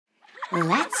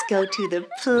Let's go to the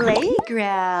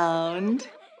playground.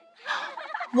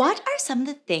 What are some of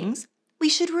the things we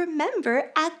should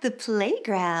remember at the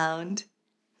playground?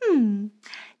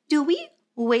 Do we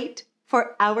wait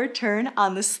for our turn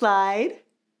on the slide?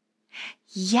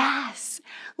 Yes,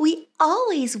 we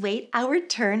always wait our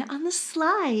turn on the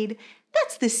slide.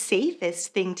 That's the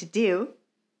safest thing to do.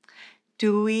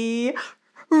 Do we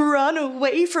run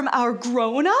away from our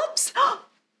grown-ups?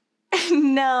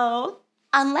 No,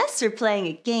 unless we're playing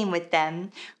a game with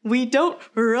them, we don't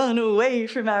run away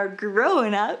from our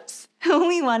grown-ups.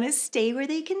 We want to stay where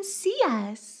they can see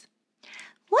us.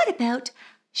 What about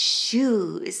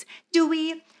shoes? Do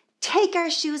we take our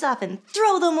shoes off and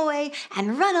throw them away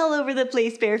and run all over the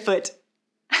place barefoot?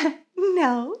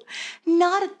 No,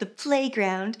 not at the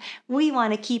playground. We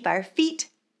want to keep our feet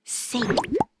safe.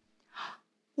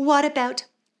 What about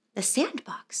the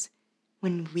sandbox?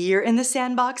 When we're in the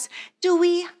sandbox, do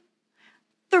we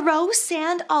throw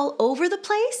sand all over the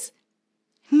place?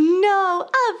 No,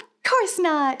 of course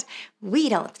not. We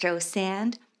don't throw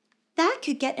sand. That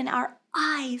could get in our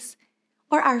eyes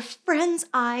or our friends'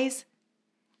 eyes,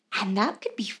 and that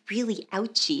could be really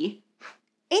ouchy.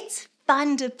 It's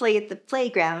fun to play at the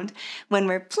playground when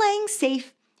we're playing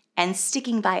safe and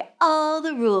sticking by all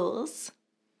the rules.